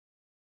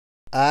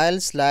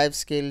IELTS Life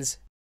Skills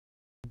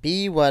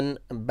B1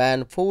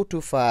 Band 4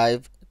 to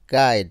 5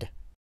 Guide.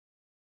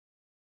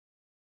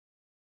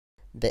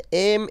 The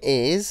aim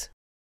is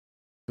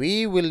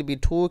we will be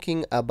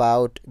talking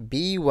about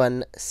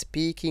B1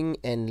 speaking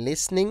and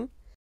listening.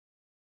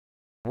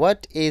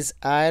 What is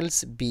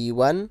IELTS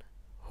B1?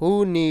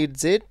 Who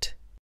needs it?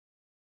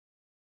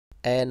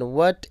 And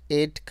what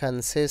it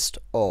consists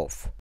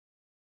of.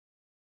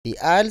 The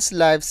IELTS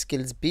Life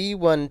Skills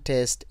B1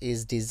 test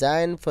is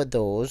designed for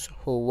those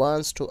who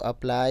wants to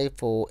apply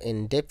for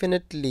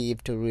indefinite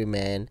leave to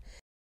remain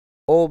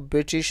or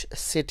British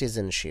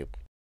citizenship.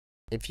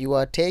 If you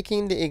are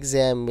taking the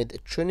exam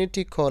with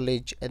Trinity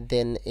College,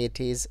 then it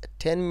is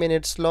 10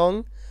 minutes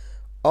long,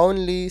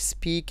 only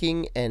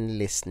speaking and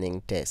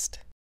listening test.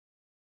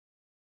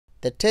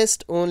 The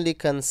test only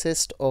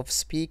consists of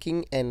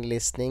speaking and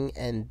listening,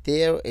 and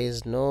there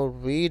is no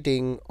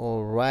reading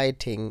or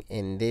writing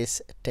in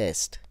this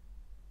test.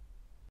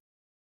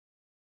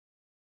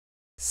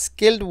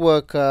 Skilled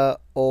worker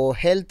or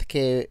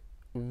healthcare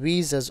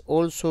visas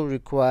also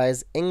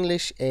requires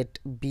English at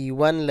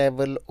B1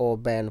 level or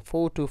band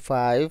 4 to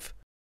 5.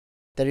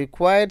 The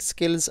required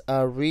skills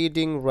are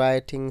reading,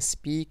 writing,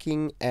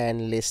 speaking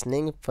and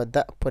listening for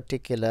that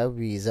particular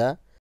visa.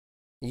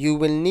 You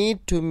will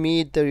need to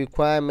meet the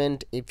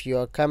requirement if you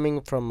are coming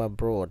from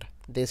abroad.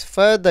 This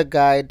further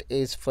guide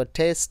is for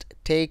tests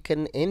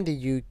taken in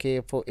the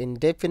UK for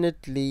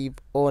indefinite leave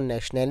or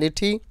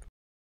nationality.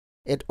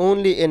 It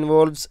only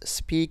involves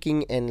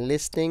speaking and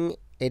listening.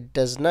 It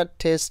does not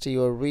test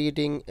your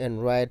reading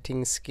and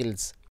writing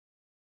skills.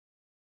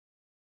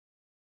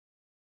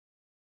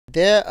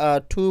 There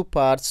are two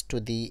parts to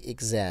the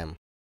exam.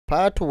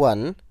 Part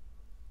 1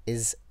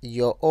 is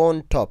your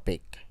own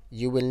topic.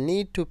 You will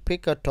need to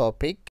pick a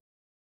topic.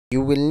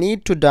 You will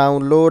need to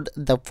download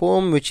the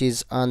form which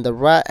is on the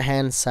right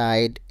hand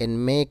side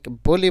and make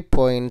bullet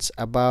points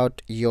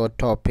about your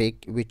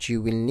topic, which you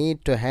will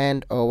need to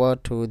hand over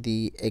to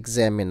the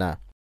examiner.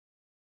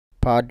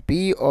 Part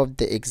B of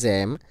the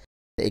exam.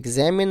 The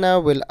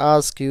examiner will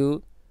ask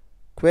you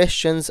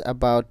questions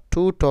about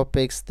two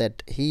topics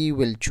that he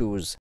will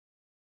choose.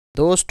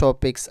 Those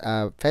topics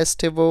are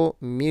festival,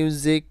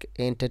 music,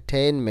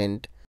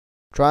 entertainment,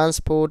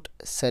 transport,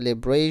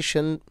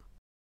 celebration,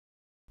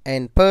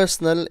 and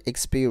personal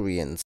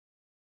experience.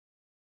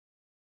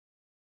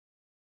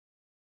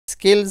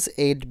 Skills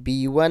at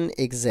B1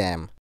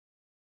 exam.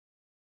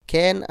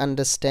 Can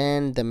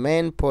understand the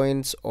main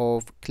points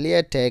of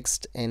clear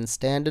text and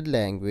standard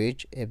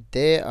language if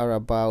they are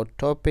about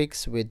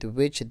topics with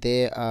which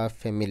they are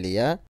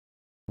familiar,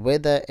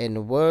 whether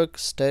in work,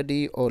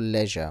 study or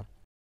leisure.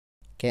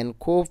 Can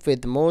cope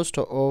with most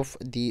of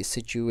the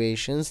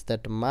situations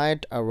that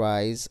might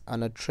arise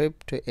on a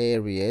trip to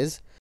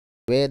areas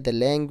where the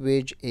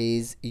language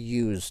is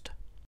used.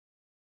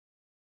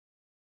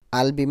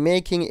 I'll be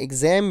making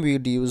exam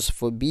videos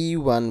for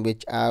B1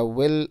 which I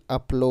will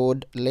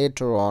upload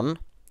later on.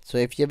 So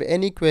if you have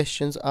any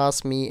questions,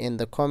 ask me in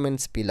the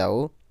comments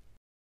below.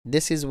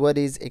 This is what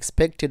is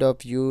expected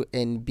of you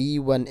in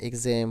B1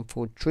 exam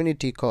for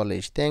Trinity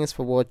College. Thanks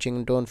for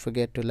watching. Don't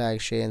forget to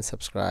like, share and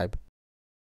subscribe.